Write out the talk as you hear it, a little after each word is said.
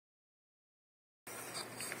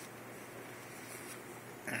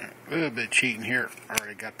A little bit cheating here. I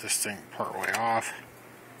already got this thing part way off.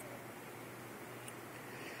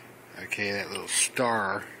 Okay, that little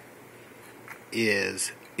star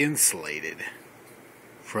is insulated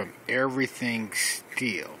from everything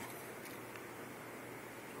steel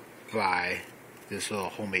by this little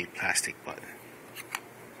homemade plastic button.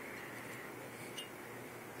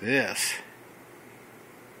 This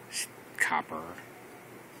is copper,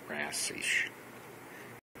 brassish.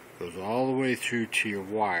 Goes all the way through to your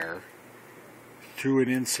wire through an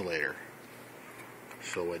insulator.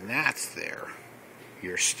 So when that's there,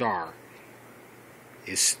 your star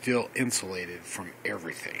is still insulated from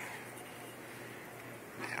everything.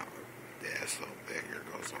 Now, this little bigger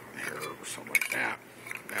goes on here or something like that.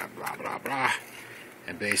 Blah, blah, blah.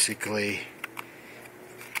 And basically,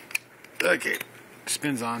 okay,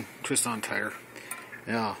 spins on, twist on tighter.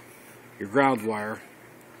 Now, your ground wire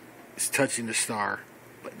is touching the star,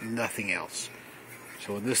 but nothing else.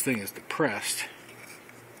 So when this thing is depressed,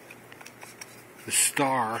 the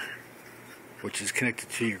star, which is connected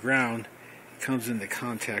to your ground, comes into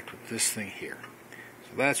contact with this thing here.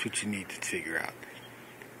 So that's what you need to figure out,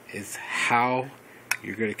 is how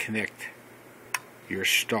you're going to connect your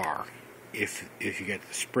star if you got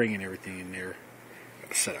the spring and everything in there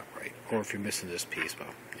set up right, or if you're missing this piece,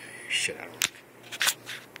 well, shit out of it.